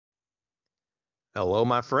Hello,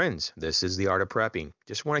 my friends. This is the Art of Prepping.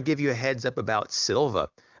 Just want to give you a heads up about Silva.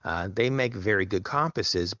 They make very good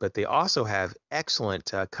compasses, but they also have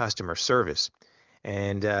excellent customer service.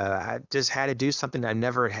 And I just had to do something I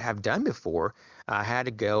never have done before. I had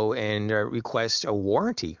to go and request a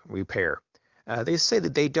warranty repair. They say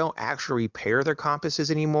that they don't actually repair their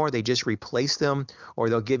compasses anymore. They just replace them, or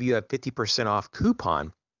they'll give you a 50% off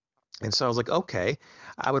coupon. And so I was like, okay,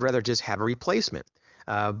 I would rather just have a replacement.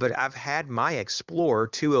 But I've had my Explorer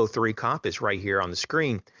 203 compass right here on the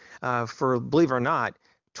screen for, believe it or not,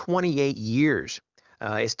 28 years.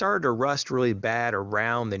 It started to rust really bad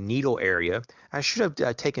around the needle area. I should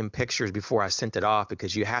have taken pictures before I sent it off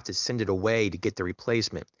because you have to send it away to get the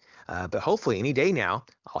replacement. But hopefully, any day now,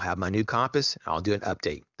 I'll have my new compass and I'll do an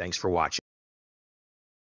update. Thanks for watching.